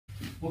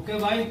Okay,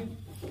 bye.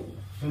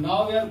 So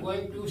now we are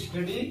going to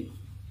study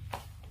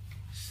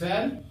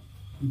cell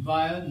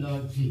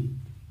biology.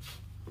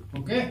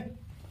 Okay.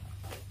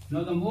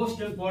 Now the most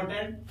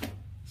important,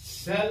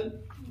 cell,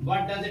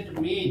 what does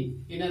it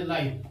mean in a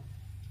life?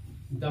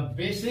 The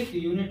basic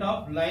unit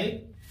of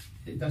life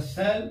is the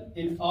cell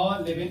in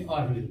all living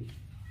organisms.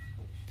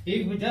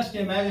 If we just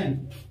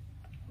imagine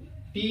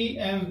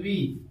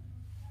TMV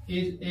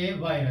is a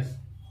virus,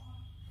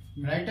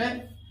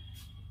 right?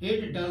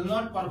 It does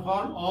not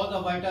perform all the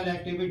vital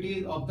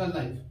activities of the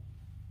life.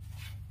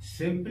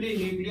 Simply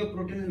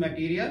nucleoprotein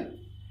material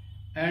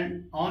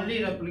and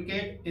only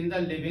replicate in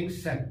the living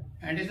cell,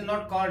 and is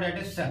not called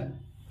as a cell.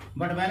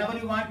 But whenever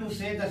you want to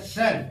say the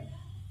cell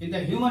in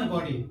the human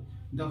body,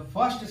 the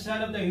first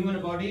cell of the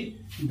human body,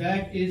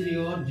 that is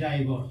your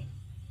zygote.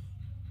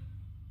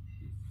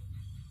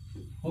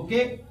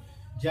 Okay,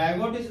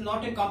 zygote is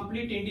not a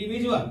complete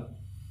individual.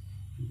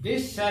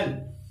 This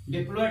cell,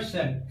 diploid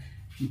cell,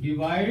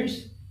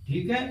 divides,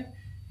 okay,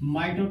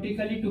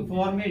 mitotically to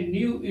form a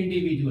new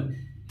individual.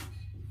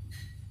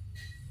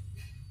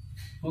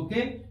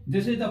 Okay,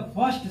 this is the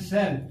first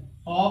cell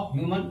of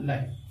human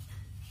life.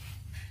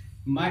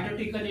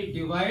 Mitotically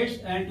divides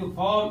and to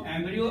form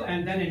embryo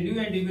and then a new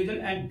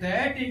individual, and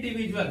that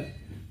individual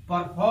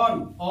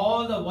perform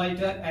all the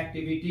vital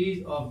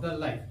activities of the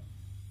life.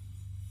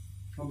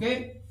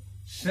 Okay,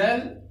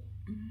 cell,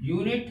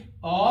 unit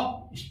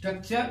of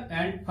structure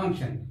and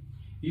function.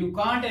 You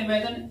can't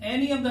imagine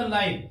any of the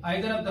life,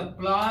 either of the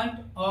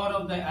plant or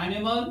of the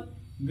animal,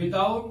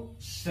 without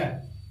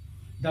cell.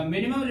 The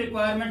minimum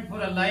requirement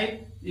for a life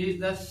is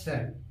the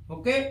cell.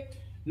 Okay.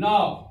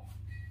 Now,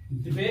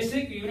 the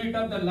basic unit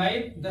of the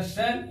life, the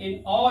cell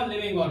in all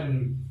living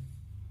organisms.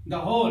 The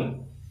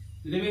whole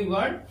living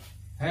world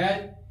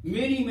has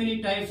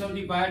many types of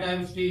the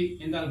biodiversity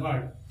in the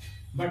world.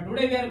 But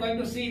today we are going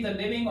to see the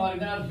living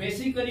organisms are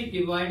basically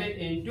divided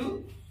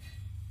into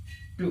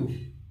two.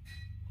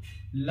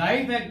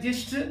 Life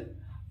exists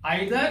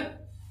either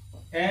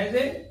as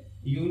a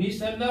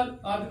unicellular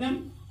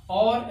organism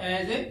or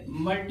as a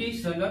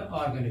multicellular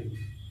organism.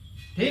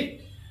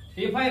 Okay?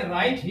 If I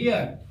write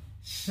here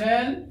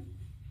cell,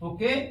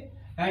 okay,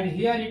 and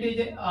here it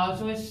is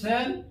also a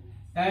cell,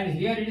 and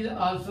here it is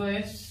also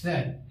a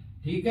cell,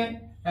 okay,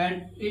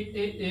 and it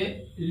is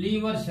a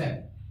liver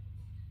cell,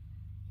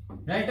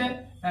 right,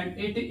 and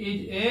it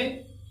is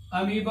a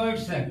amoeboid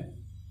cell.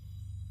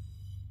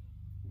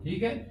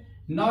 Okay.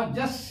 Now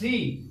just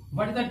see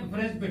what is the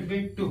difference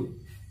between two.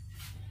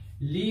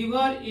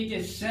 Liver is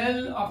a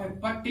cell of a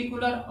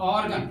particular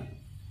organ,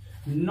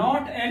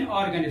 not an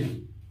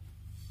organism.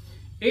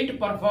 It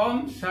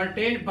performs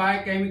certain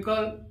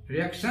biochemical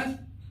reactions,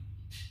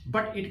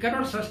 but it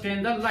cannot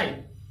sustain the life.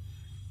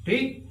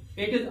 It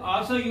is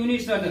also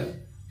unicellular.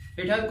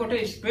 It has got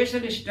a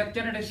special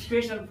structure and a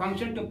special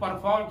function to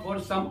perform for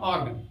some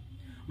organ.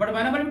 But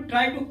whenever we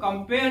try to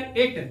compare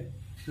it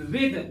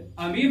with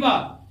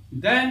amoeba,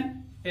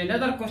 then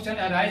another question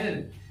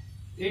arises.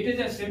 It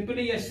is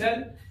simply a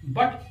cell,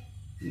 but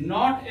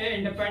not an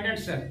independent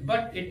cell,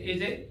 but it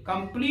is a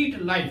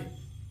complete life.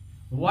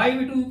 Why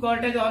we do call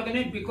it as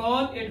organism?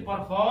 Because it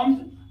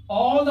performs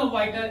all the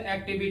vital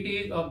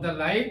activities of the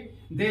life.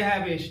 They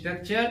have a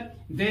structure,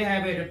 they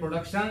have a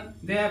reproduction,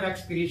 they have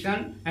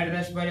excretion and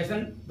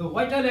respiration. The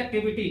vital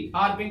activity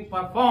are being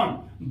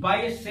performed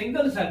by a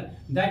single cell.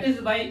 That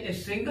is why a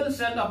single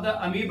cell of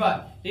the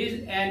amoeba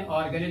is an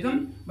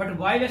organism, but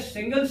while a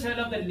single cell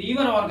of the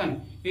liver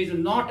organ is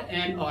not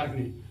an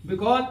organism,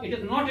 because it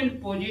is not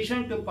in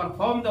position to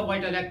perform the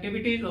vital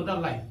activities of the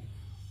life.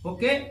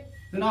 Okay,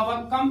 so now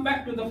I'll come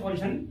back to the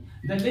position.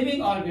 The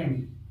living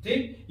organism,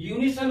 take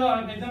unicellular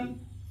organism.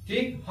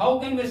 Take, how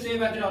can we say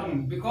vital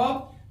organism?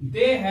 Because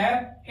they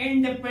have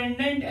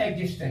independent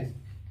existence.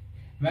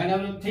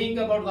 Whenever you think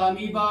about the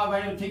amoeba,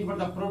 when you think about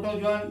the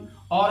protozoan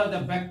or the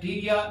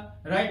bacteria,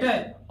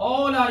 right,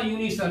 all are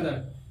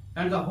unicellular,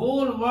 and the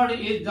whole world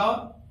is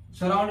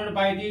surrounded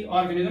by these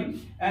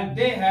organisms, and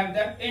they have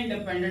the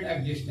independent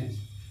existence.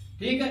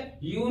 Take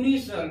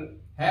unicellular,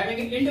 having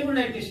an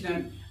independent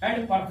existence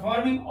and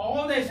performing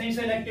all the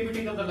essential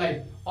activities of the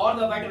life or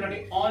the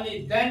vitality,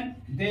 only then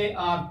they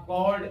are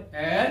called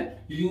as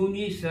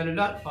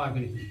unicellular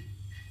organisms.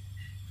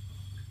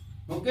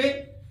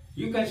 Okay,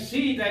 you can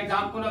see the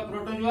example of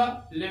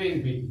protozoa,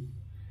 living being,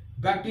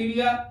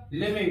 bacteria,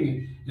 living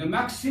being. The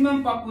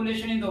maximum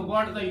population in the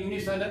world, the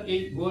unicellular,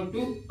 is equal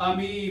to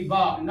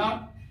amoeba,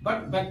 not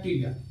but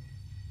bacteria.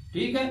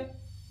 Okay.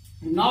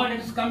 Now let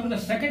us come to the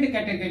second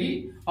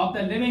category of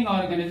the living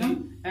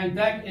organism, and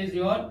that is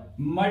your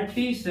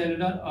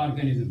multicellular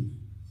organism.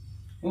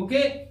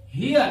 Okay,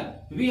 here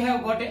we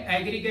have got an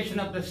aggregation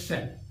of the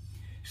cell.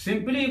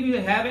 Simply if you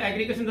have an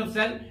aggregation of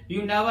cell,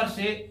 you never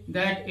say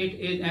that it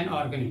is an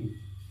organism.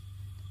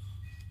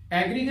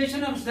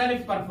 Aggregation of cell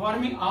is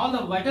performing all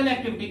the vital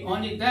activity,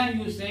 only then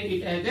you say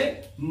it as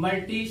a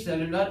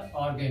multicellular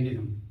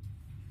organism.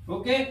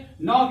 Okay,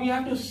 now we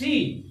have to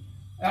see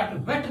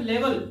at what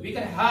level we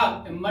can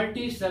have a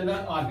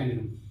multicellular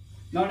organism.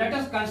 Now let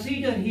us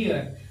consider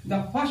here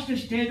the first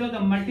stage of the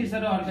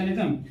multicellular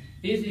organism,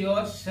 is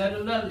your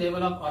cellular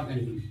level of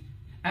organism,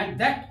 and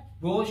that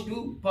goes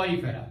to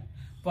porifera.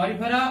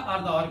 Porifera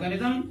are the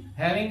organism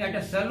having at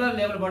a cellular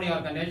level body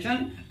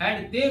organization,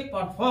 and they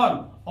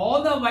perform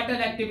all the vital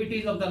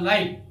activities of the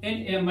life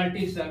in a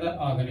multicellular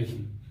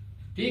organism.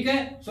 ठीक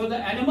है? So the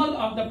animal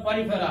of the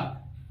porifera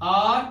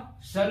are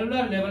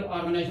cellular level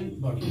organization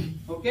body.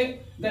 Okay.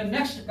 The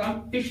next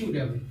come tissue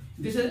level.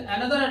 This is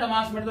another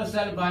advancement of the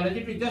cell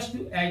biology to just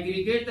to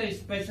aggregate the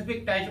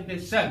specific types of the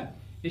cell,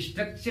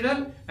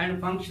 structural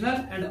and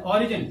functional and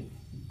origin,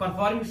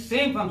 performing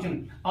same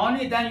function.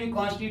 Only then you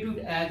constitute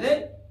as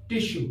a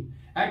tissue.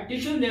 At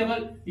tissue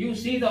level, you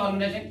see the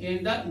organization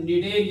in the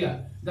need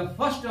area. The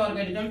first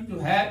organism to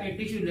have a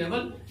tissue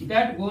level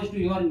that goes to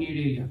your need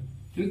area.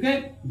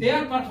 Okay, they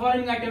are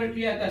performing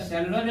activity at the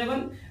cellular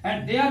level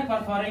and they are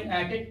performing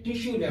at a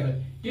tissue level.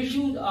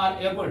 Tissues are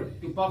able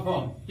to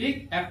perform.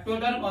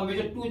 Ectoderm or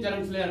major two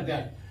germ layer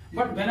there.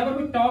 But whenever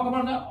we talk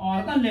about the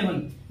organ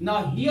level,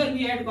 now here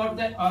we had got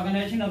the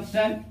organization of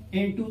cell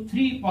into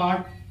three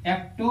parts: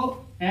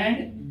 ecto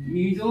and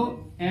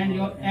meso and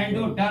your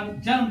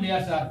endoderm germ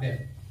layers are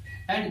there.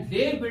 And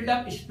they build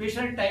up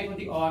special type of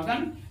the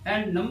organ,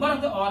 and number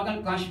of the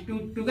organ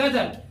constitute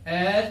together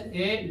as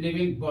a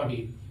living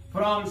body.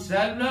 From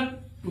cellular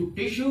to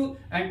tissue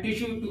and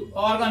tissue to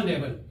organ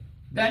level.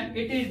 Then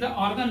it is the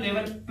organ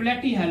level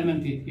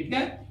platyhelminthes.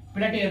 Okay?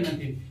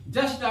 Platyhelminthes.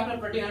 Just after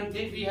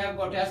platyhelminthes, we have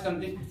got as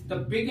something the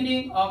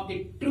beginning of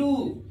the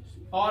true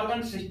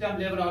organ system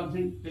level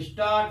organ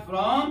start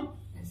from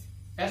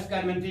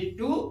Aspirants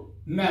to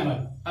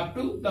mammal up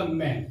to the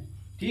man.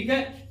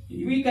 Okay?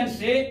 We can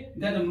say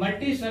that the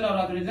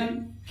multicellular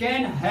organism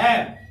can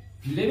have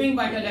living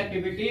vital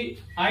activity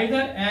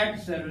either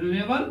at cellular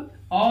level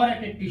or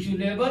at a tissue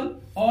level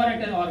or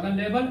at an organ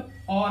level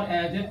or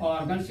as an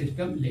organ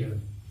system level.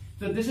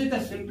 So this is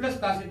the simplest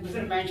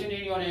classification mentioned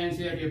in your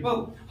NCERT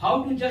book.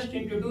 How to just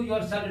introduce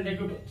your cell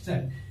related to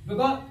cell.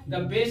 Because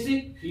the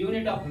basic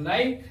unit of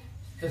life,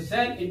 the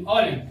cell in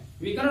organ.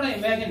 We cannot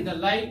imagine the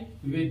life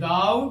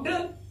without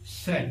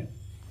cell.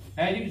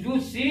 As you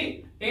do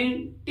see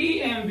in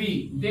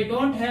TMV, they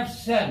don't have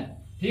cell.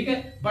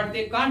 Okay? But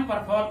they can't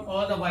perform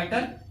all the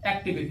vital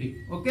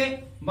activity.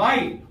 Okay?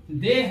 Why?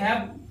 They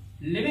have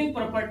living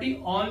property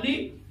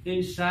only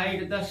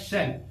inside the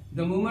cell.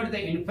 The moment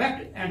they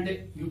infect and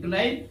they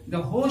utilize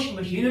the host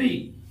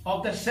machinery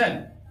of the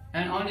cell,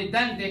 and only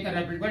then they can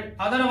replicate.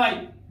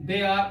 Otherwise,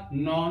 they are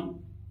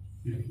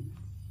non-living.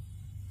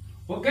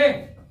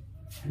 Okay.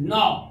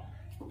 Now,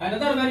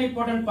 another very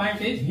important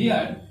point is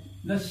here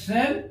the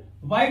cell.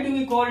 Why do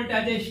we call it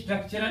as a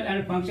structural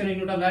and functional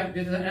unit of life?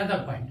 This is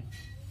another point.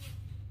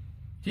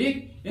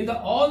 In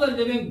all the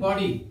living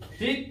body,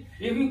 if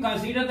you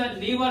consider the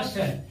liver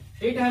cell,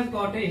 it has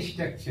got a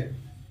structure.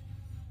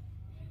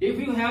 If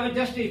you have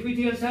just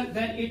epithelial cell,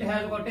 then it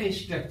has got a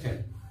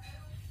structure.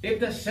 If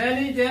the cell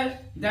is there,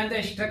 then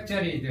the structure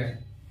is there.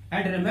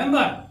 And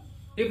remember,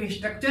 if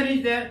structure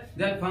is there,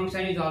 then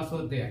function is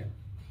also there.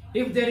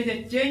 If there is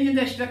a change in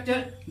the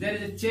structure, there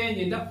is a change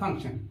in the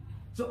function.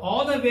 So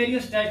all the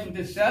various types of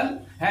the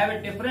cell have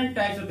a different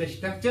types of the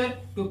structure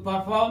to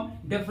perform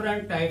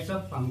different types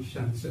of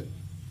functions.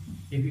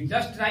 If you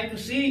just try to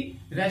see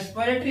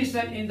respiratory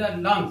cell in the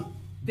lungs,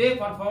 they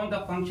perform the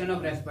function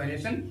of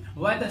respiration,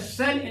 while the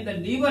cell in the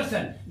liver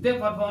cell, they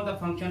perform the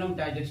function of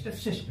digestive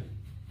system.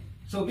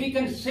 So we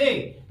can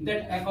say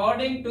that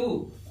according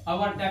to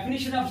our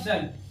definition of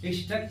cell,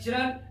 is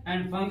structural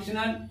and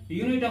functional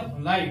unit of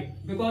life,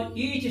 because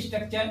each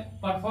structure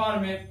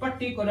performs a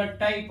particular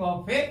type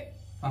of a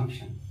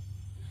function.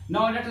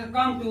 Now let us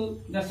come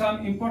to the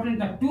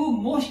the two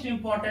most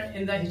important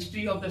in the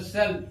history of the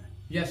cell,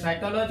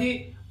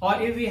 cytology, or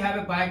if we have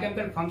a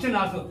biochemical function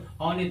also,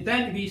 only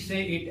then we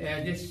say it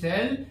as a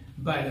cell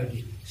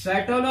biology.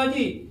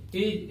 Cytology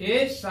is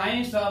a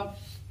science of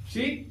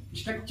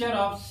structure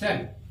of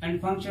cell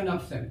and function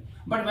of cell.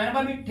 But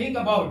whenever we think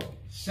about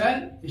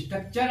cell,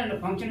 structure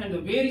and function and the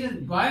various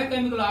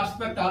biochemical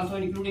aspect also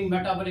including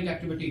metabolic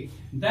activity,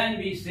 then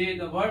we say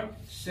the word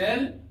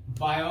cell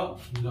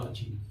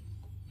biology.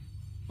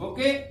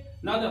 Okay?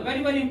 Now the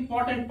very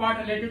important part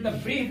related to the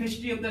brief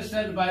history of the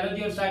cell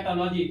biology or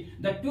cytology,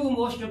 the two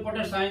most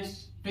important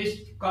scientists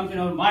comes in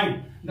our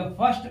mind. The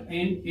first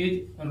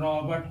is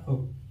Robert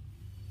Hooke.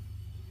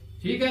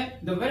 Okay?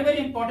 The very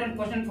important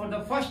question, for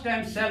the first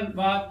time cell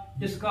was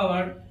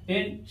discovered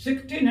in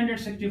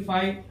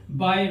 1665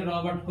 by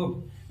Robert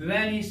Hooke,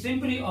 when he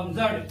simply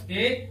observed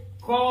a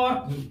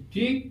cork.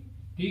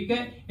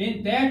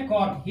 In that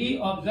cork he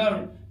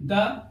observed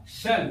the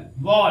cell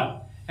wall.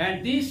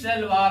 And these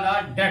cell walls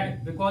are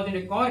dead, because in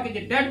a cork it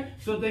is dead,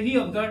 so he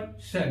observed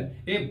cell.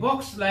 A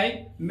box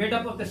like made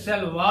up of the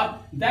cell wall,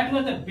 that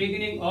was the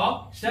beginning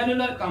of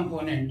cellular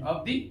component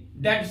of the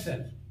dead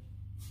cell.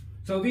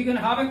 So we can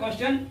have a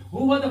question,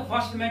 who was the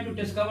first man to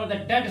discover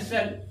the dead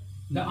cell?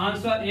 The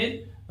answer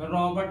is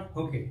Robert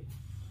Hooke.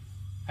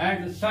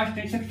 And such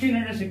in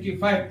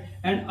 1665,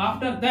 and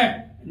after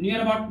that,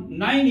 near about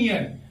 9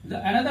 years,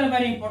 another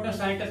very important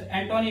scientist,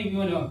 Anthony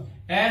Villeneuve,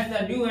 as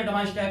the new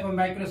advanced type of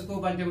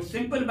microscope was the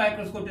simple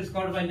microscope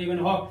discovered by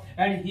Leeuwenhoek,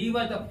 and he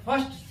was the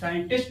first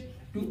scientist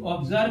to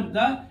observe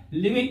the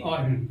living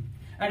organ.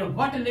 And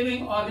what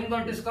living organ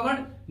were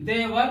discovered?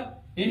 They were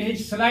in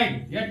his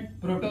slide, yet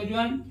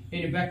protozoan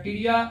in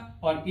bacteria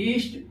or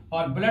yeast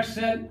or blood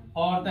cell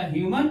or the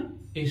human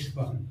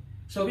sperm.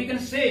 So we can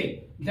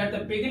say that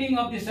the beginning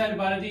of the cell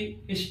biology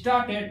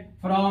started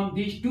from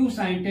these two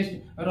scientists,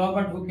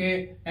 Robert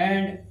Hooke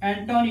and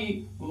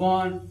Antony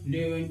van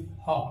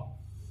Leeuwenhoek.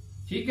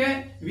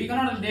 Okay? We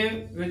cannot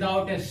live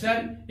without a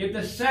cell. If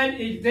the cell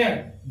is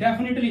there,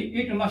 definitely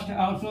it must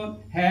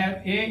also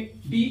have a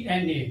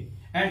DNA.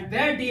 And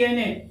that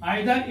DNA,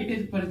 either it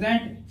is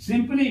present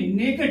simply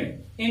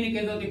naked in the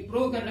case of the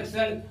prokaryotic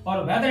cell,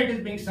 or whether it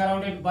is being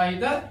surrounded by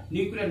the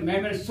nuclear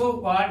membrane,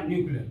 so-called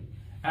nucleus.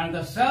 And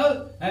the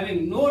cell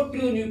having no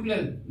true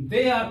nucleus,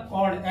 they are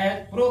called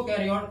as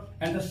prokaryote,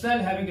 and the cell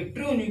having a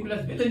true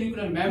nucleus with a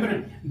nuclear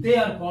membrane, they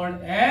are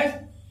called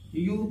as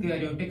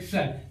eukaryotic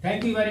cell.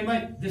 Thank you very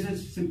much. This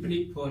is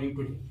simply for you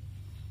today.